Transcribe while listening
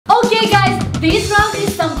This round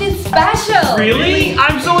is something special. Really?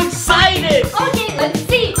 I'm so excited! Okay, let's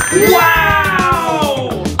see.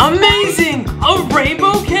 Wow! Amazing! A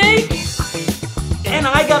rainbow cake? And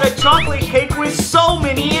I got a chocolate cake with so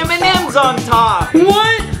many M&Ms on top.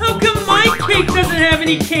 What? How come my cake doesn't have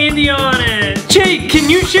any candy on it? Jake,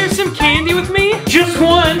 can you share some candy with me? Just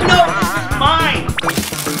one? No, this is mine.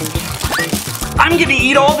 I'm gonna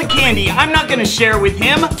eat all the candy. I'm not gonna share with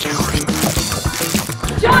him.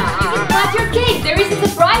 Josh, you can cut your cake. There is a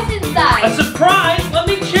surprise inside. A surprise? Let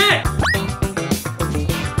me check.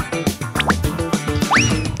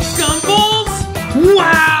 Gumballs?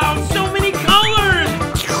 Wow, so many colors.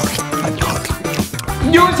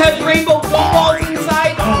 Yours has rainbow gumballs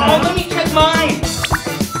inside? Oh, let me check mine.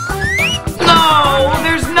 No,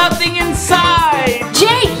 there's nothing inside.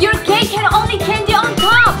 Jake, your cake had only candy on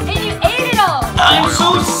top, and you ate it all. I'm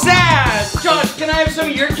so sad. Josh, can I have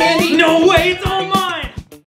some of your candy? No way, it's all mine.